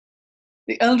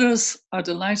The elders are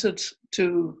delighted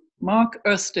to mark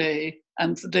Earth Day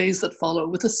and the days that follow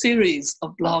with a series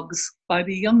of blogs by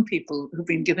the young people who've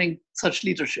been giving such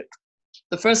leadership.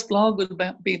 The first blog will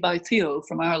be by Theo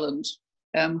from Ireland,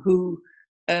 who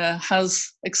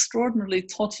has extraordinary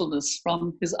thoughtfulness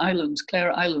from his island,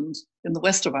 Clare Island, in the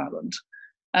west of Ireland.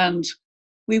 And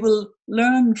we will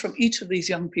learn from each of these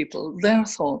young people their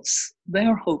thoughts,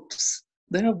 their hopes,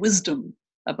 their wisdom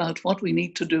about what we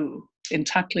need to do in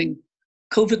tackling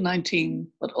COVID-19,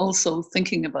 but also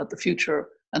thinking about the future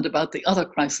and about the other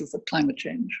crisis of climate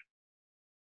change.